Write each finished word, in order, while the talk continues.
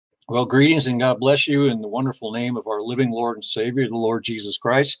Well, greetings and God bless you in the wonderful name of our living Lord and Savior, the Lord Jesus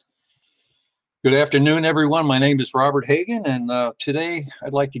Christ. Good afternoon, everyone. My name is Robert Hagen, and today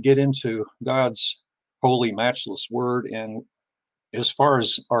I'd like to get into God's holy, matchless word, and as far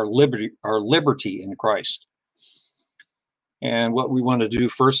as our liberty in Christ. And what we want to do,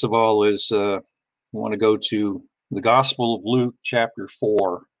 first of all, is we want to go to the Gospel of Luke, chapter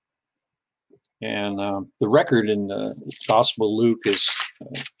 4. And the record in the Gospel of Luke is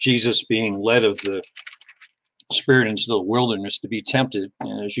Jesus being led of the Spirit into the wilderness to be tempted.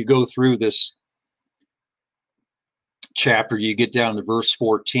 And as you go through this chapter, you get down to verse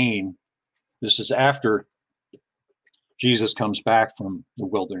 14. This is after Jesus comes back from the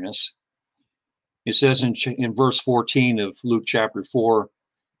wilderness. It says in verse 14 of Luke chapter 4,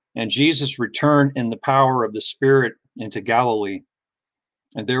 "And Jesus returned in the power of the Spirit into Galilee,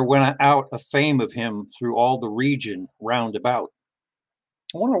 and there went out a fame of him through all the region round about."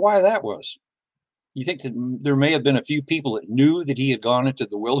 I wonder why that was. You think that there may have been a few people that knew that he had gone into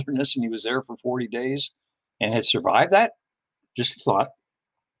the wilderness and he was there for 40 days and had survived that? Just a thought.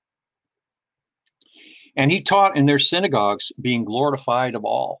 "And he taught in their synagogues, being glorified of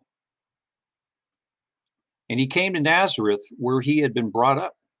all. And he came to Nazareth, where he had been brought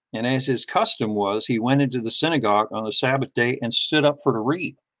up. And as his custom was, he went into the synagogue on the Sabbath day and stood up for to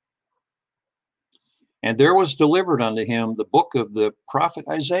read. And there was delivered unto him the book of the prophet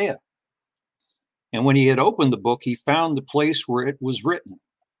Isaiah. And when he had opened the book, he found the place where it was written."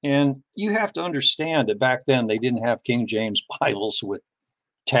 And you have to understand that back then they didn't have King James Bibles with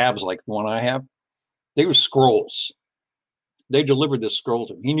tabs like the one I have. They were scrolls. They delivered this scroll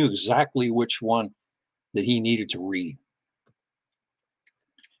to him. He knew exactly which one that he needed to read.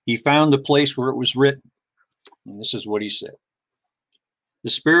 He found the place where it was written. And this is what he said: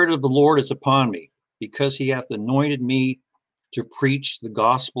 "The Spirit of the Lord is upon me, because he hath anointed me to preach the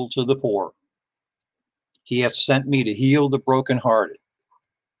gospel to the poor. He hath sent me to heal the brokenhearted,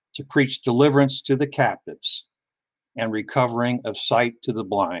 to preach deliverance to the captives, and recovering of sight to the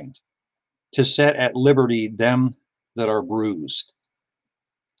blind, to set at liberty them that are bruised,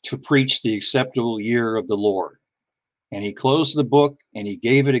 to preach the acceptable year of the Lord." And he closed the book, and he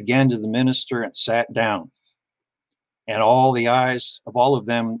gave it again to the minister, and sat down. And all the eyes of all of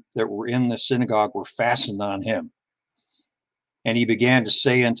them that were in the synagogue were fastened on him. And he began to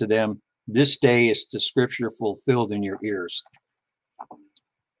say unto them, "This day is the scripture fulfilled in your ears."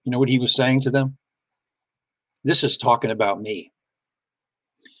 You know what he was saying to them? This is talking about me.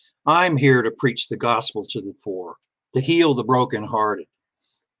 I'm here to preach the gospel to the poor, to heal the brokenhearted,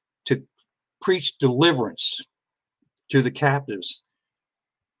 to preach deliverance to the captives,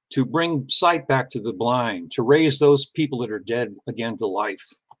 to bring sight back to the blind, to raise those people that are dead again to life.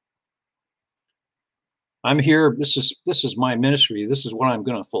 I'm here. This is my ministry. This is what I'm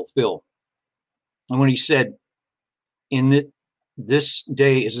going to fulfill. And when he said, this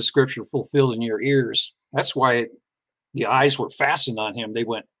day is the scripture fulfilled in your ears, that's why the eyes were fastened on him. They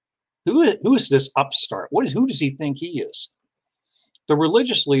went, who is this upstart? Who does he think he is? The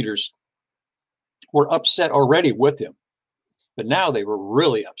religious leaders were upset already with him, but now they were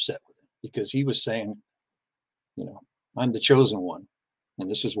really upset with him because he was saying, I'm the chosen one, and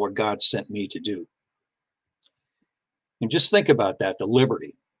this is what God sent me to do. And just think about that, the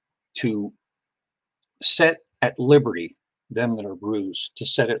liberty, to set at liberty them that are bruised, to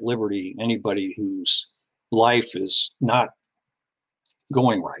set at liberty anybody whose life is not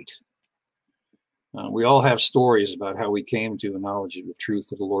going right. We all have stories about how we came to a knowledge of the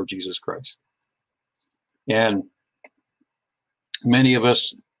truth of the Lord Jesus Christ. And many of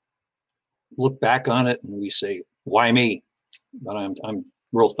us look back on it and we say, why me? But I'm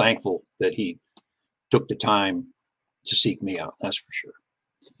real thankful that he took the time to seek me out, that's for sure.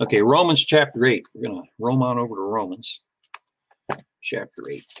 Okay, Romans chapter 8. We're going to roam on over to Romans chapter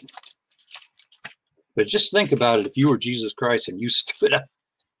 8. But just think about it. If you were Jesus Christ and you stood up,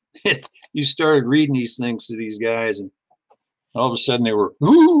 you started reading these things to these guys, and all of a sudden they were,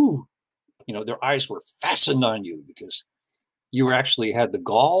 ooh, their eyes were fastened on you because you actually had the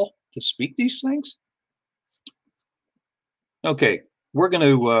gall to speak these things. Okay, we're going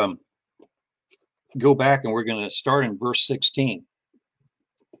to go back and we're going to start in verse 16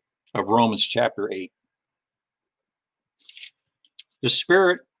 of Romans chapter 8. "The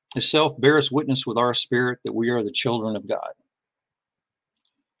Spirit itself beareth witness with our spirit that we are the children of God.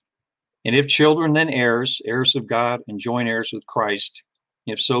 And if children, then heirs, heirs of God, and joint heirs with Christ,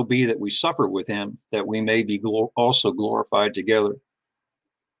 if so be that we suffer with him, that we may be also glorified together.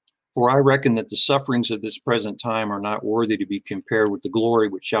 For I reckon that the sufferings of this present time are not worthy to be compared with the glory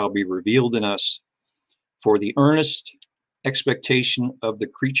which shall be revealed in us. For the earnest expectation of the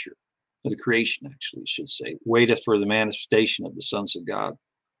creature, of the creation, actually, should say, waiteth for the manifestation of the sons of God.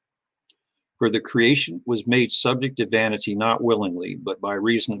 For the creation was made subject to vanity, not willingly, but by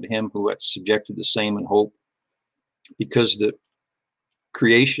reason of him who hath subjected the same in hope, because the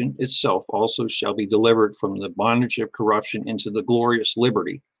creation itself also shall be delivered from the bondage of corruption into the glorious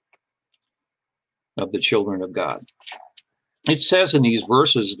liberty of the children of God. It says in these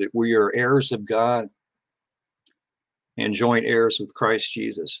verses that we are heirs of God and joint heirs with Christ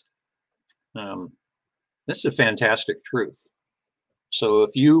Jesus. This is a fantastic truth. So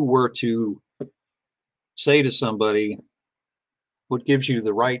if you were to say to somebody, what gives you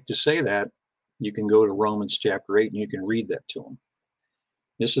the right to say that, you can go to Romans chapter 8 and you can read that to them.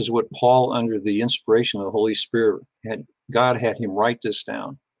 This is what Paul, under the inspiration of the Holy Spirit, God had him write this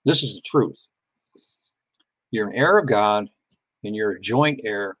down. This is the truth. You're an heir of God and you're a joint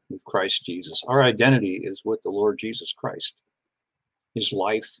heir with Christ Jesus. Our identity is with the Lord Jesus Christ. His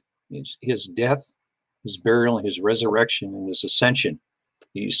life, his death, his burial, and his resurrection, and his ascension.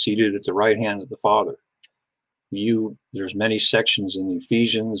 He's seated at the right hand of the Father. There's many sections in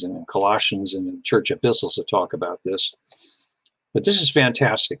Ephesians and in Colossians and in church epistles that talk about this. But this is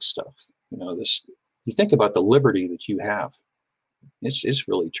fantastic stuff. You think about the liberty that you have. It's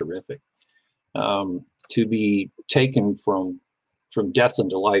really terrific. To be taken from death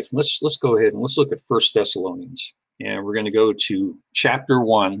into life. Let's go ahead and let's look at 1 Thessalonians. And we're going to go to chapter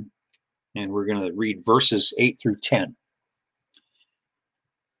 1, and we're going to read verses 8 through 10.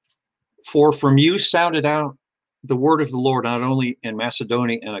 For from you sounded out the word of the Lord, not only in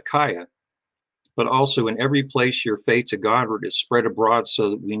Macedonia and Achaia, but also in every place your faith to Godward is spread abroad,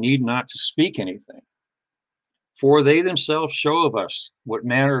 so that we need not to speak anything. For they themselves show of us what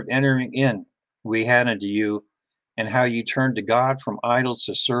manner of entering in we had unto you, and how you turned to God from idols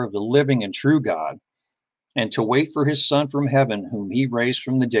to serve the living and true God, and to wait for his Son from heaven, whom he raised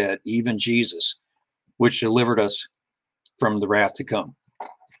from the dead, even Jesus, which delivered us from the wrath to come.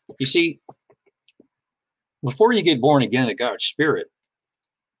 You see, before you get born again of God's Spirit,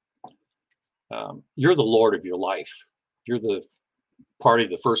 you're the Lord of your life. You're the party,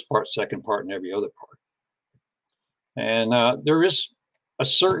 the first part, second part, and every other part. And there is a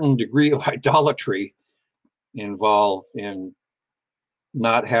certain degree of idolatry involved in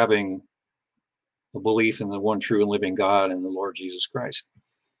not having a belief in the one true and living God and the Lord Jesus Christ.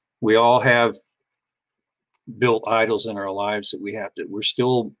 We all have built idols in our lives that we're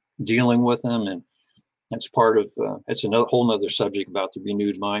still dealing with them, and that's part of it's another whole nother subject about the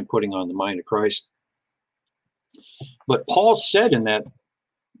renewed mind, putting on the mind of Christ. But Paul said in that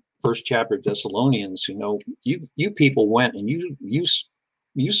first chapter of Thessalonians, you people went and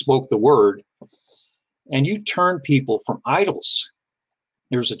you spoke the word, and you turned people from idols.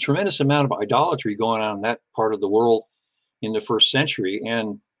 There's a tremendous amount of idolatry going on in that part of the world in the first century,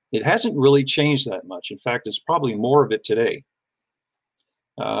 and it hasn't really changed that much. In fact, it's probably more of it today.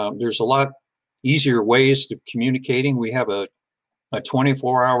 There's a lot easier ways of communicating. We have a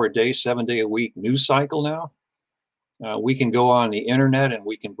 24-hour a day, 7-day-a-week news cycle now. We can go on the internet and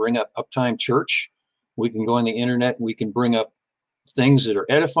we can bring up UpTime Church. We can go on the internet and we can bring up things that are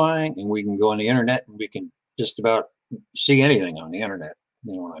edifying, and we can go on the internet and we can just about see anything on the internet.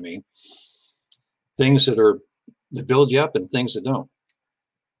 You know what I mean? Things that build you up and things that don't.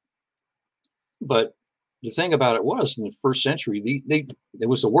 But the thing about it was, in the first century, there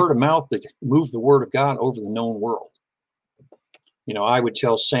was a word of mouth that moved the word of God over the known world. I would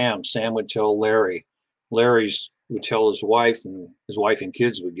tell Sam would tell Larry, Larry's would tell his wife, and his wife and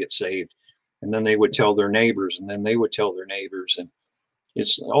kids would get saved. And then they would tell their neighbors, and then they would tell their neighbors. And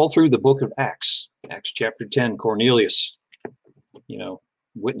it's all through the book of Acts chapter 10, Cornelius,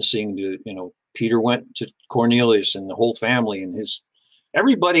 witnessing to, Peter went to Cornelius and the whole family, and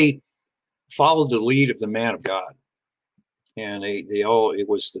everybody followed the lead of the man of God. And it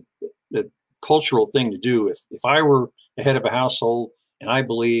was the cultural thing to do. If I were the head of a household, and I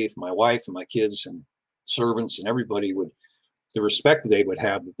believe my wife and my kids and servants and everybody the respect that they would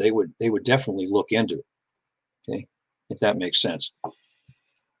have, that they would definitely look into it. Okay, if that makes sense.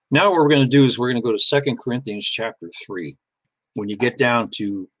 Now what we're going to do is we're going to go to 2 Corinthians chapter 3. When you get down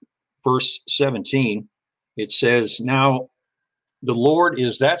to verse 17, it says, now the Lord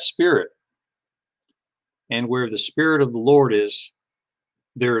is that Spirit, and where the Spirit of the Lord is,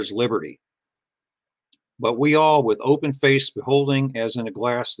 there is liberty. But we all, with open face, beholding as in a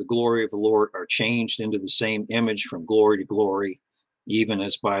glass the glory of the Lord, are changed into the same image from glory to glory, even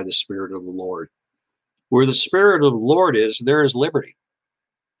as by the Spirit of the Lord. Where the Spirit of the Lord is, there is liberty.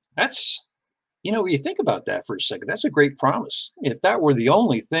 That's, you think about that for a second. That's a great promise. If that were the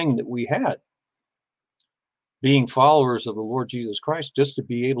only thing that we had, being followers of the Lord Jesus Christ just to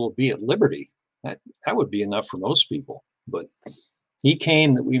be able to be at liberty. That would be enough for most people. But he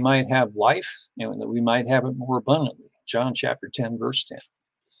came that we might have life and that we might have it more abundantly. John chapter 10, verse 10.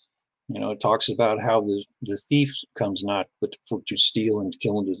 It talks about how the thief comes not but for to steal and to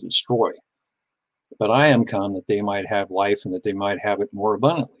kill and to destroy. But I am come that they might have life and that they might have it more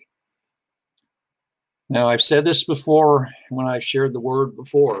abundantly. Now, I've said this before when I've shared the word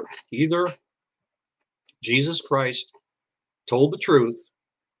before. Either Jesus Christ told the truth,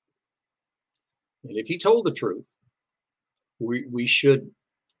 and if he told the truth, we should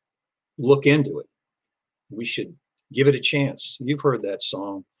look into it. We should give it a chance. You've heard that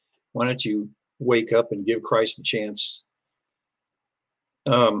song. Why don't you wake up and give Christ a chance?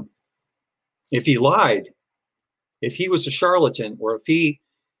 If he lied, if he was a charlatan, or if he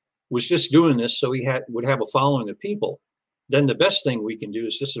was just doing this so he would have a following of people, then the best thing we can do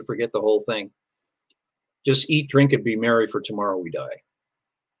is just to forget the whole thing. Just eat, drink, and be merry, for tomorrow we die.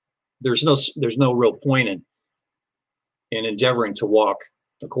 There's no real point in endeavoring to walk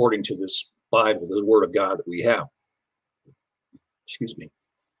according to this Bible, the Word of God that we have. Excuse me.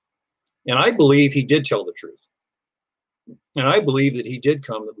 And I believe he did tell the truth. And I believe that he did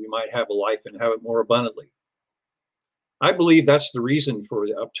come that we might have a life and have it more abundantly. I believe that's the reason for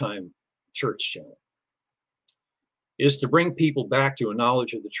the UpTime Church channel, is to bring people back to a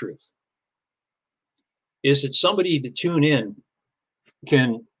knowledge of the truth. Is that somebody to tune in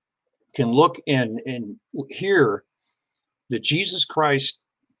can look and hear that Jesus Christ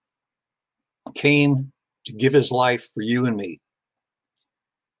came to give his life for you and me.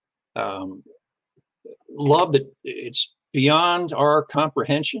 Love that it's beyond our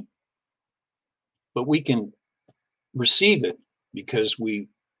comprehension, but we can receive it because we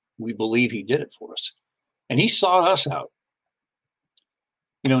believe he did it for us. And he sought us out.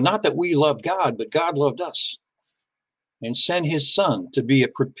 Not that we loved God, but God loved us and sent his son to be a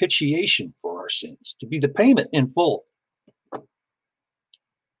propitiation for our sins, to be the payment in full.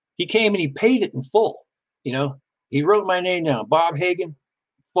 He came and he paid it in full. He wrote my name down, Bob Hagen,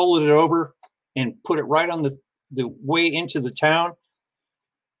 folded it over and put it right on the way into the town.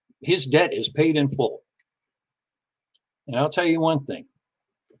 His debt is paid in full. And I'll tell you one thing.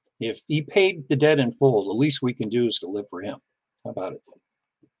 If he paid the debt in full, the least we can do is to live for him. How about it?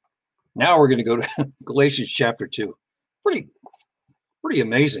 Now we're going to go to Galatians chapter 2. Pretty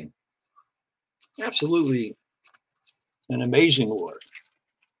amazing. Absolutely an amazing Lord.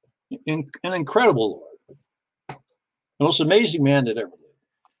 An incredible Lord. The most amazing man that ever lived.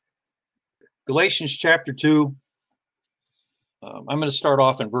 Galatians chapter 2. I'm going to start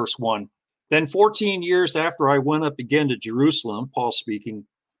off in verse 1. Then 14 years after I went up again to Jerusalem, Paul speaking,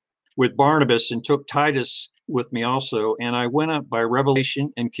 with Barnabas, and took Titus with me also, and I went up by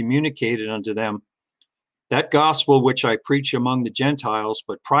revelation and communicated unto them that gospel which I preach among the Gentiles,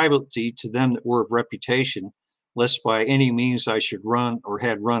 but privately to them that were of reputation, lest by any means I should run or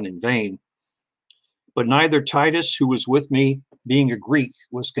had run in vain. But neither Titus, who was with me, being a Greek,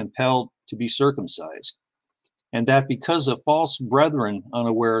 was compelled to be circumcised, and that because of false brethren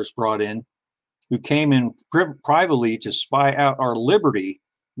unawares brought in, who came in privately to spy out our liberty,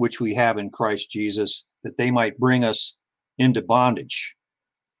 which we have in Christ Jesus, that they might bring us into bondage.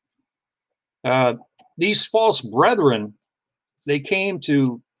 These false brethren, they came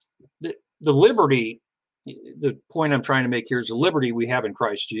to the liberty. The point I'm trying to make here is the liberty we have in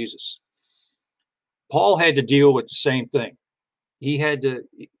Christ Jesus. Paul had to deal with the same thing.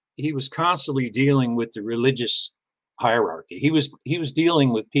 He was constantly dealing with the religious hierarchy. He was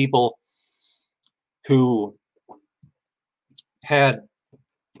dealing with people who had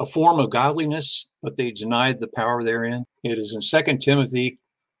a form of godliness, but they denied the power therein. It is in 2 Timothy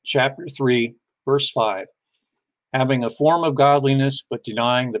chapter 3, verse 5. Having a form of godliness, but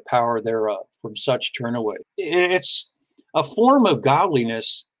denying the power thereof. From such turn away. It's a form of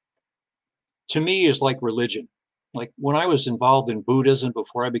godliness, to me, is like religion. Like when I was involved in Buddhism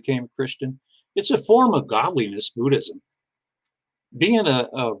before I became a Christian, it's a form of godliness, Buddhism. Being a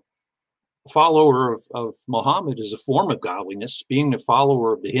follower of Muhammad is a form of godliness. Being a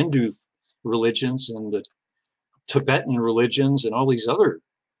follower of the Hindu religions and the Tibetan religions and all these other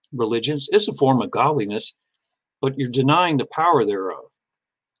religions is a form of godliness, but you're denying the power thereof,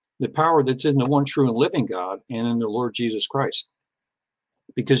 the power that's in the one true and living God and in the Lord Jesus Christ.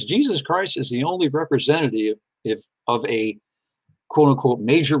 Because Jesus Christ is the only representative of a quote-unquote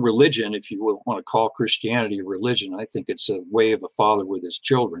major religion, if you will want to call Christianity a religion. I think it's a way of a father with his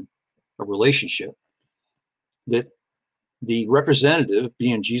children, a relationship, that the representative,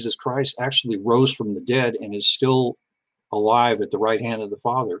 being Jesus Christ, actually rose from the dead and is still alive at the right hand of the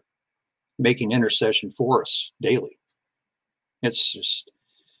Father, making intercession for us daily. It's just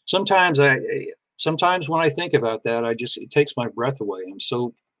sometimes when I think about that, it takes my breath away. I'm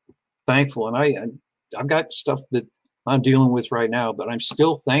so thankful, and I've got stuff that I'm dealing with right now, but I'm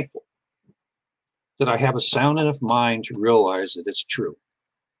still thankful that I have a sound enough mind to realize that it's true.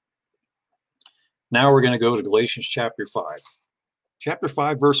 Now we're going to go to Galatians chapter 5. Chapter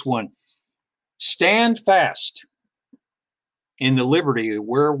 5, verse 1. Stand fast in the liberty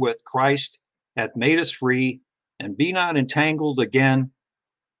wherewith Christ hath made us free, and be not entangled again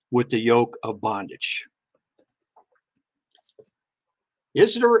with the yoke of bondage.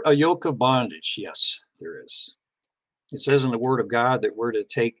 Is there a yoke of bondage? Yes, there is. It says in the Word of God that we're to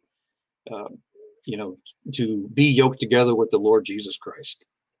take, to be yoked together with the Lord Jesus Christ.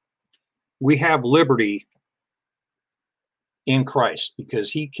 We have liberty in Christ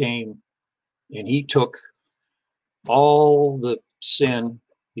because he came and he took all the sin,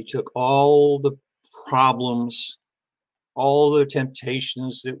 he took all the problems, all the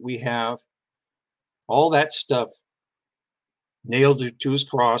temptations that we have, all that stuff, nailed it to his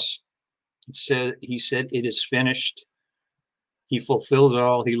cross. He said, it is finished. He fulfilled it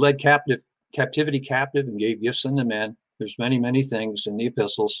all. He led captivity captive and gave gifts unto men. There's many, many things in the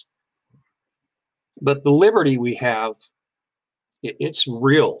epistles. But the liberty we have, it's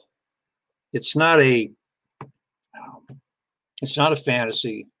real. It's not a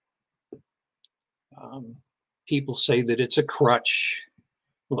fantasy. People say that it's a crutch.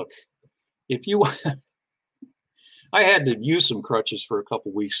 Look, I had to use some crutches for a couple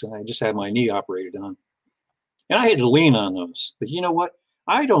of weeks, and I just had my knee operated on. And I had to lean on those. But you know what?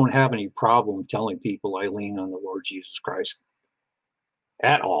 I don't have any problem telling people I lean on the Lord Jesus Christ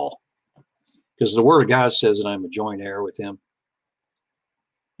at all. Because the Word of God says that I'm a joint heir with him.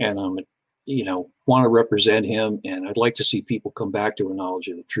 And I'm, want to represent him. And I'd like to see people come back to a knowledge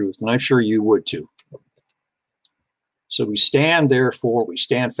of the truth. And I'm sure you would too. So we stand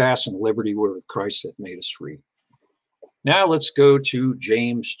fast in liberty wherewith Christ hath made us free. Now let's go to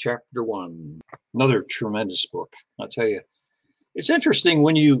James chapter 1, another tremendous book. I'll tell you, it's interesting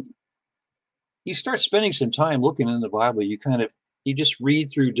when you start spending some time looking in the Bible, you just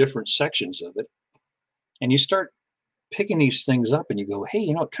read through different sections of it, and you start picking these things up and you go, hey,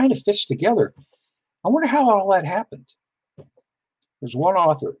 it kind of fits together. I wonder how all that happened. There's one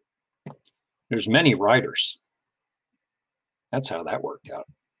author. There's many writers. That's how that worked out.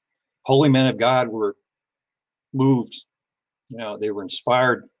 Holy men of God were moved. They were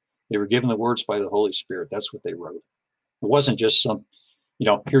inspired. They were given the words by the Holy Spirit. That's what they wrote. It wasn't just some,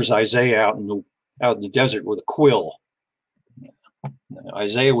 here's Isaiah out in the desert with a quill.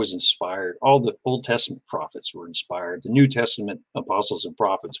 Isaiah was inspired. All the Old Testament prophets were inspired. The New Testament apostles and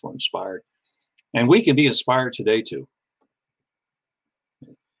prophets were inspired. And we can be inspired today too.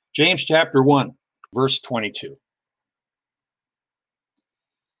 James chapter 1, verse 22.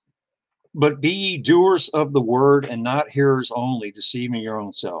 But be ye doers of the word and not hearers only, deceiving your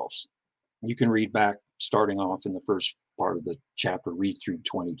own selves. You can read back, starting off in the first part of the chapter, read through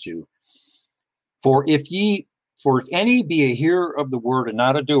 22. For if any be a hearer of the word and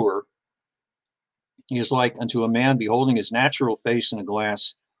not a doer, he is like unto a man beholding his natural face in a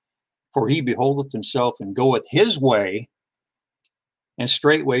glass. For he beholdeth himself and goeth his way, and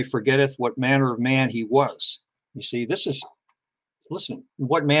straightway forgetteth what manner of man he was. You see, listen,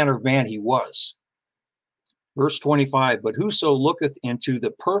 what manner of man he was. Verse 25, but whoso looketh into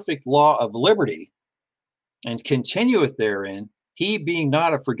the perfect law of liberty and continueth therein, he being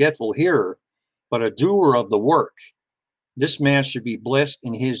not a forgetful hearer, but a doer of the work, this man should be blessed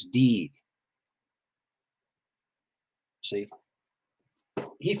in his deed. See,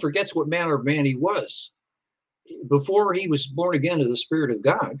 he forgets what manner of man he was. Before he was born again to the Spirit of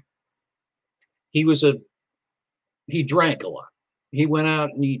God, he drank a lot. He went out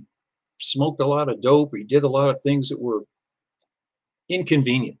and he smoked a lot of dope. He did a lot of things that were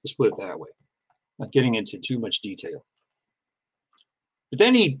inconvenient. Let's put it that way. Not getting into too much detail. But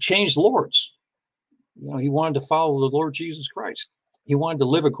then he changed lords. He wanted to follow the Lord Jesus Christ. He wanted to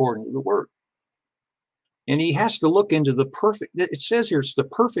live according to the word. And he has to look into it says here, it's the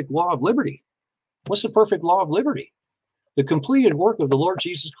perfect law of liberty. What's the perfect law of liberty? The completed work of the Lord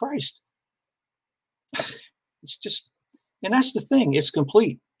Jesus Christ. It's just, and that's the thing, it's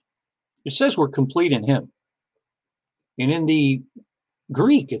complete. It says we're complete in him. And in the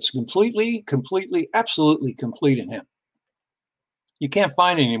Greek, it's completely, absolutely complete in him. You can't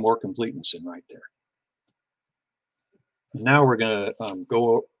find any more completeness in right there. And now we're going to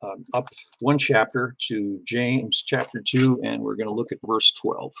go up one chapter to James chapter 2, and we're going to look at verse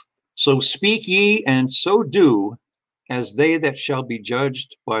 12. So speak ye and so do, as they that shall be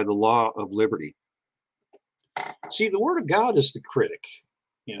judged by the law of liberty. See, the word of God is the critic.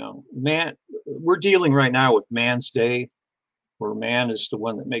 You know, man, we're dealing right now with man's day, where man is the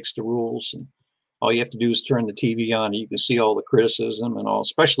one that makes the rules, and all you have to do is turn the TV on and you can see all the criticism and all,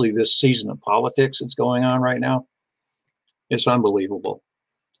 especially this season of politics that's going on right now. It's unbelievable.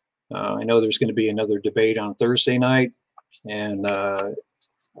 I know there's going to be another debate on Thursday night, and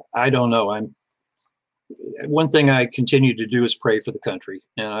I don't know. One thing I continue to do is pray for the country,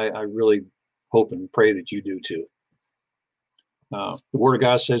 and I really hope and pray that you do too. The Word of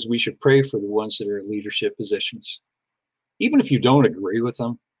God says we should pray for the ones that are in leadership positions. Even if you don't agree with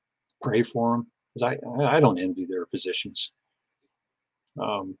them, pray for them. Because I don't envy their positions.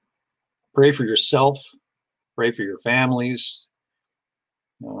 Pray for yourself. Pray for your families.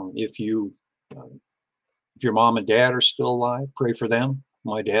 If your mom and dad are still alive, pray for them.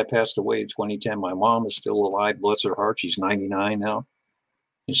 My dad passed away in 2010. My mom is still alive. Bless her heart. She's 99 now.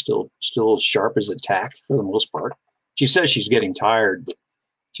 And still as sharp as a tack for the most part. She says she's getting tired, but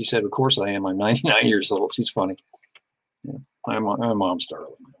she said, of course I am. I'm 99 years old. She's funny. Yeah, my mom's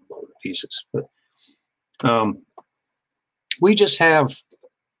darling. I love her to pieces. But we just have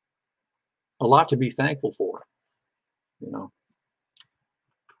a lot to be thankful for, you know.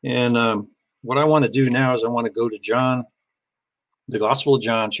 And what I want to do now is I want to go to John, the Gospel of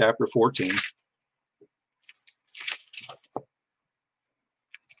John, chapter 14.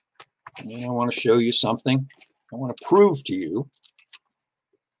 And I want to show you something. I want to prove to you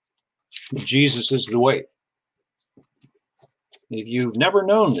that Jesus is the way. If you've never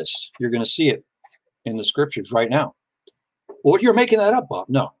known this, you're going to see it in the scriptures right now. Well, you're making that up, Bob.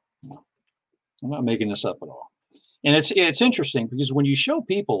 No, I'm not making this up at all. And it's interesting because when you show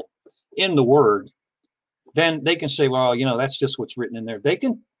people in the Word, then they can say, well, you know, that's just what's written in there. They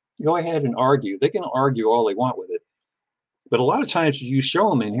can go ahead and argue. They can argue all they want with it. But a lot of times you show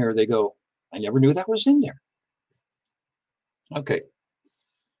them in here, they go, I never knew that was in there. Okay.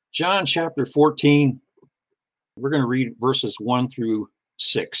 John chapter 14. We're going to read verses 1 through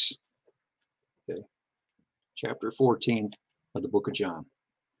 6. Okay. Chapter 14 of the book of John.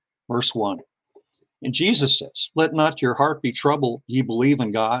 Verse 1. And Jesus says, let not your heart be troubled. Ye believe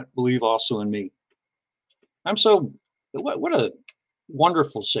in God, believe also in me. What a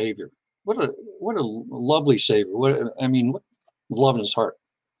wonderful Savior. What a lovely Savior. What love in his heart.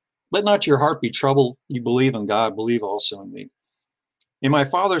 Let not your heart be troubled. You believe in God, believe also in me. In my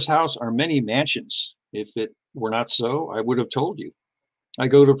Father's house are many mansions. If it were not so, I would have told you. I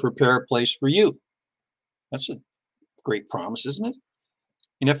go to prepare a place for you. That's a great promise, isn't it?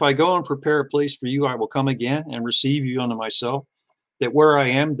 And if I go and prepare a place for you, I will come again and receive you unto myself, that where I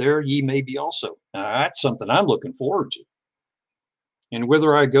am, there ye may be also. Now, that's something I'm looking forward to. And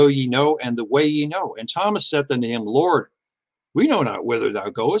whither I go, ye know, and the way ye know. And Thomas said unto him, Lord, we know not whither thou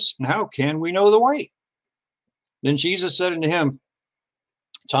goest, and how can we know the way? Then Jesus said unto him,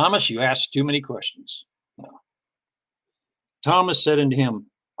 Thomas, you ask too many questions. No. Thomas said unto him,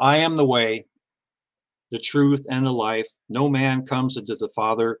 I am the way, the truth, and the life. No man comes unto the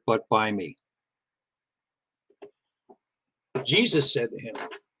Father but by me. Jesus said to him,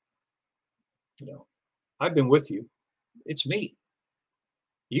 I've been with you. It's me.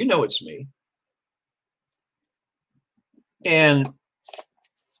 You know it's me. And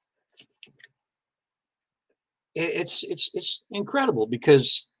it's incredible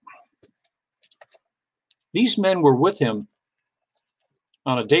because these men were with him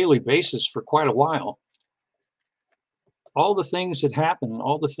on a daily basis for quite a while. All the things that happened,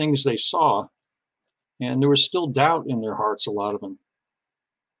 all the things they saw, and there was still doubt in their hearts, a lot of them.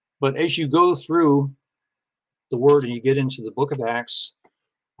 But as you go through the Word and you get into the book of Acts,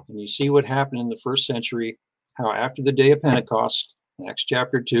 and you see what happened in the first century, how after the day of Pentecost, Acts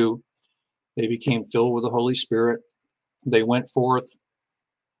chapter 2, they became filled with the Holy Spirit. They went forth,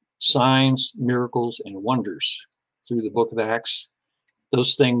 signs, miracles, and wonders through the book of Acts.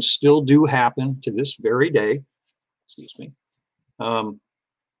 Those things still do happen to this very day. Excuse me.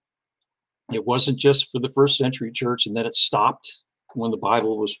 It wasn't just for the first century church and then it stopped when the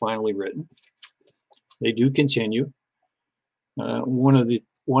Bible was finally written. They do continue. One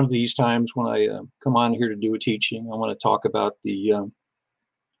of these times when I come on here to do a teaching, I want to talk about the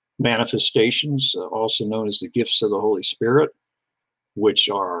manifestations, also known as the gifts of the Holy Spirit, which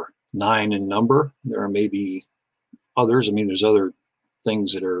are 9 in number. There are maybe others. I mean, there's other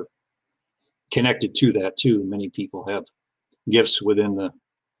things that are connected to that too. Many people have gifts within the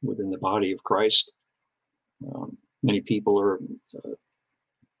body of Christ. Many people are,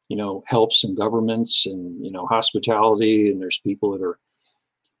 helps in governments and, hospitality, and there's people that are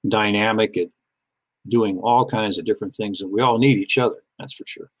dynamic at doing all kinds of different things, and we all need each other, that's for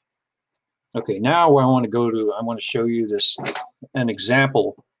sure. Okay, now I want to show you an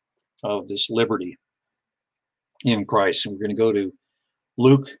example of this liberty in Christ. And we're going to go to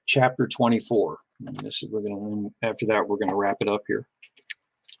Luke chapter 24. And after that, we're going to wrap it up here.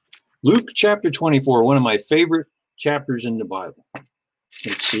 Luke chapter 24, one of my favorite chapters in the Bible.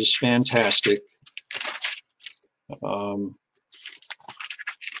 It's just fantastic. I'll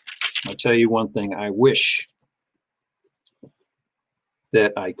tell you one thing. I wish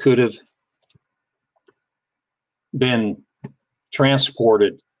that I could have been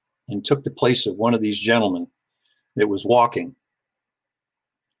transported and took the place of one of these gentlemen that was walking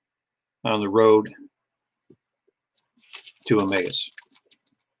on the road to Emmaus.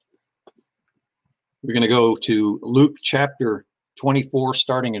 We're going to go to Luke chapter 24,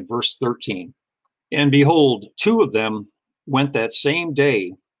 starting in verse 13. And behold, two of them went that same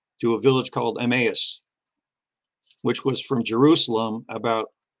day to a village called Emmaus, which was from Jerusalem about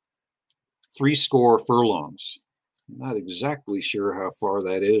 80 furlongs. I'm not exactly sure how far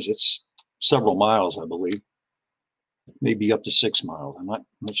that is. It's several miles, I believe. Maybe up to 6 miles. I'm not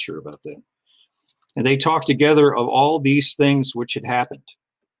sure about that. And they talked together of all these things which had happened.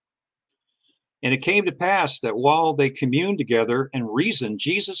 And it came to pass that while they communed together and reasoned,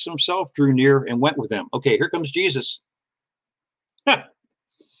 Jesus himself drew near and went with them. Okay, here comes Jesus.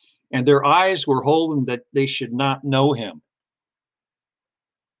 And their eyes were holden that they should not know him.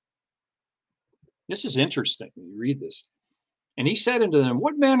 This is interesting when you read this. And he said unto them,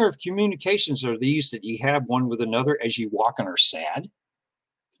 what manner of communications are these that ye have one with another as ye walk and are sad?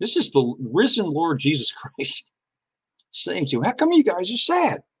 This is the risen Lord Jesus Christ saying to him, how come you guys are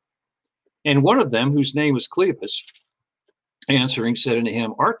sad? And one of them, whose name was Cleopas, answering, said unto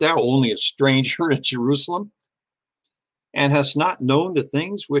him, art thou only a stranger in Jerusalem, and hast not known the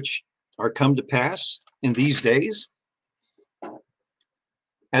things which are come to pass in these days?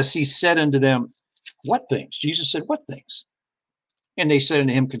 As he said unto them, what things? Jesus said, what things? And they said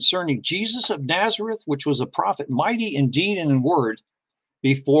unto him, concerning Jesus of Nazareth, which was a prophet, mighty in deed and in word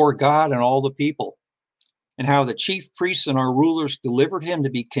before God and all the people, and how the chief priests and our rulers delivered him to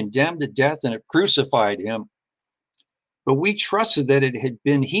be condemned to death and have crucified him. But we trusted that it had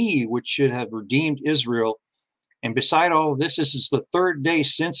been he which should have redeemed Israel. And beside all of this, this is the third day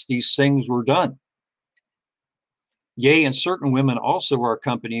since these things were done. Yea, and certain women also of our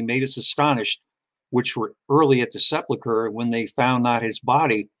company made us astonished, which were early at the sepulchre when they found not his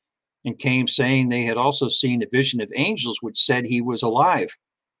body, and came saying they had also seen a vision of angels which said he was alive.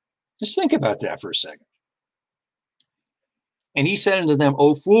 Just think about that for a second. And he said unto them,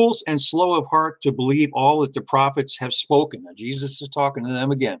 O fools and slow of heart to believe all that the prophets have spoken. Now Jesus is talking to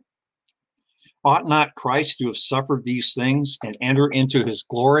them again. Ought not Christ to have suffered these things and enter into his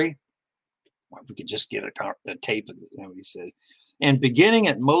glory? Well, if we could just get a tape of what he said. And beginning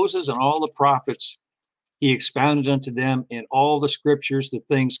at Moses and all the prophets, he expounded unto them in all the scriptures the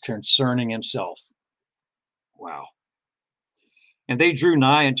things concerning himself. Wow. And they drew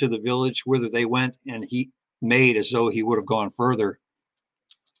nigh unto the village whither they went, and he made as though he would have gone further.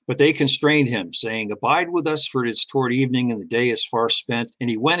 But they constrained him, saying, abide with us, for it is toward evening, and the day is far spent. And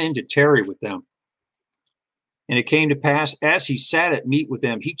he went in to tarry with them. And it came to pass, as he sat at meat with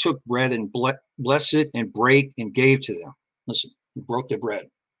them, he took bread and blessed it and brake and gave to them. Listen, he broke the bread.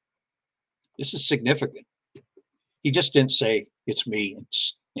 This is significant. He just didn't say, it's me,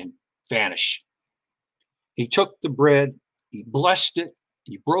 and vanish. He took the bread, he blessed it,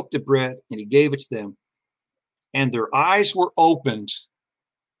 he broke the bread, and he gave it to them. And their eyes were opened,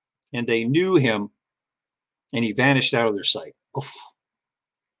 and they knew him, and he vanished out of their sight. Oof.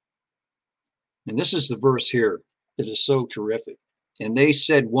 And this is the verse here that is so terrific. And they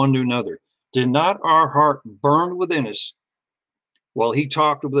said one to another, did not our heart burn within us while he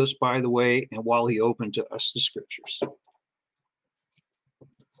talked with us by the way, and while he opened to us the scriptures?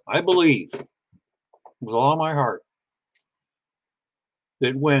 I believe with all my heart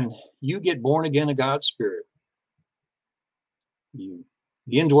that when you get born again of God's Spirit, the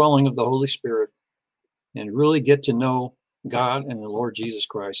indwelling of the Holy Spirit, and really get to know God and the Lord Jesus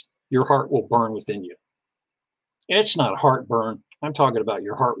Christ, your heart will burn within you. And it's not heartburn. I'm talking about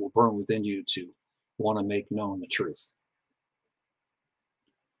your heart will burn within you to want to make known the truth.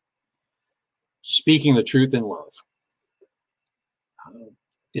 Speaking the truth in love.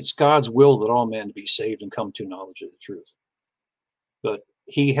 It's God's will that all men be saved and come to knowledge of the truth. But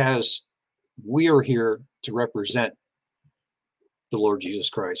we are here to represent the Lord Jesus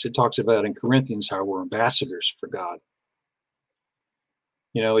Christ. It talks about in Corinthians how we're ambassadors for God.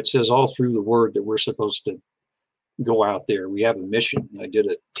 You know, it says all through the word that we're supposed to go out there. We have a mission. I did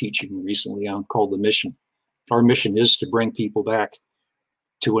a teaching recently on called The Mission. Our mission is to bring people back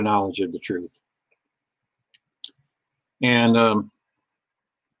to a knowledge of the truth. And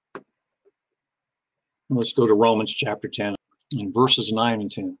let's go to Romans chapter 10 and verses 9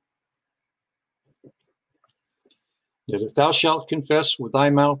 and 10. That if thou shalt confess with thy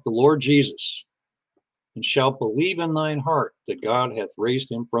mouth the Lord Jesus, and shalt believe in thine heart that God hath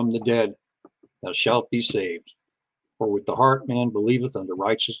raised him from the dead, thou shalt be saved. For with the heart man believeth unto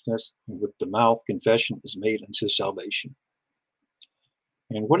righteousness, and with the mouth confession is made unto salvation.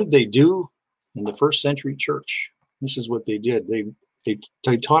 And what did they do in the first century church? This is what they did.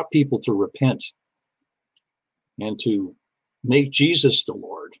 They taught people to repent and to make Jesus the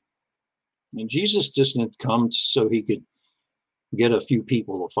Lord. And Jesus didn't come so he could get a few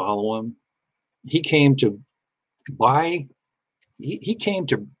people to follow him. He came to he came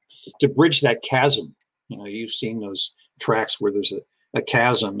to bridge that chasm. You know, you've seen those tracks where there's a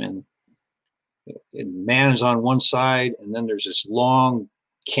chasm and man is on one side, and then there's this long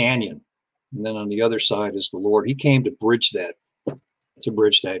canyon, and then on the other side is the Lord. He came to bridge that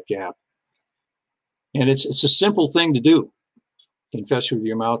gap. And it's a simple thing to do. Confess with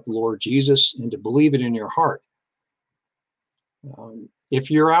your mouth the Lord Jesus and to believe it in your heart. If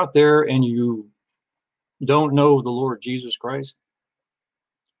you're out there and you don't know the Lord Jesus Christ,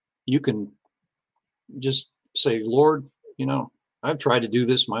 you can just say, Lord, you know, I've tried to do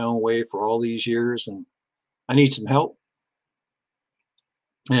this my own way for all these years, and I need some help.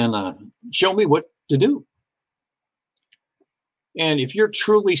 And show me what to do. And if you're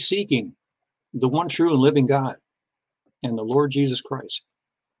truly seeking the one true and living God and the Lord Jesus Christ,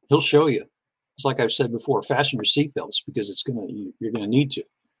 he'll show you. It's like I've said before, fasten your seatbelts, because you're going to need to,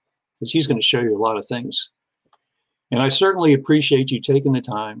 because he's going to show you a lot of things. And I certainly appreciate you taking the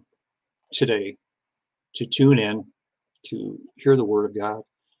time today to tune in, to hear the word of God.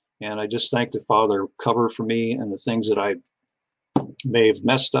 And I just thank the Father cover for me and the things that I may have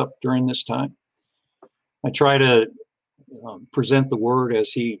messed up during this time. I try to present the word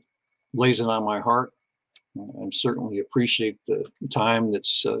as he lays it on my heart. I certainly appreciate the time that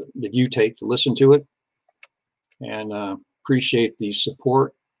you take to listen to it, and appreciate the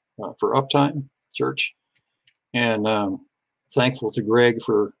support for UpTime Church, and thankful to Greg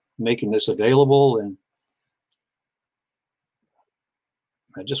for making this available. And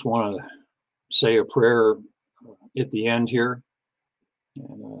I just want to say a prayer at the end here.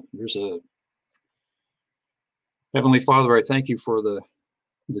 And there's a Heavenly Father, I thank you for the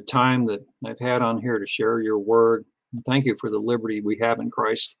time that I've had on here to share your word. And thank you for the liberty we have in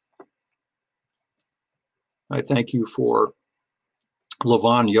Christ. I thank you for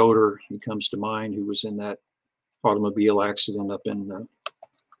Levon Yoder, who comes to mind, who was in that automobile accident up in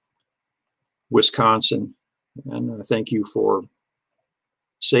Wisconsin. And I thank you for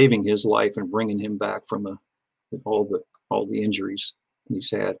saving his life and bringing him back from all the injuries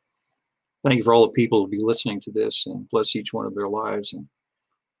he's had. Thank you for all the people who will be listening to this, and bless each one of their lives. And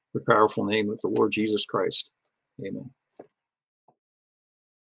the powerful name of the Lord Jesus Christ. Amen.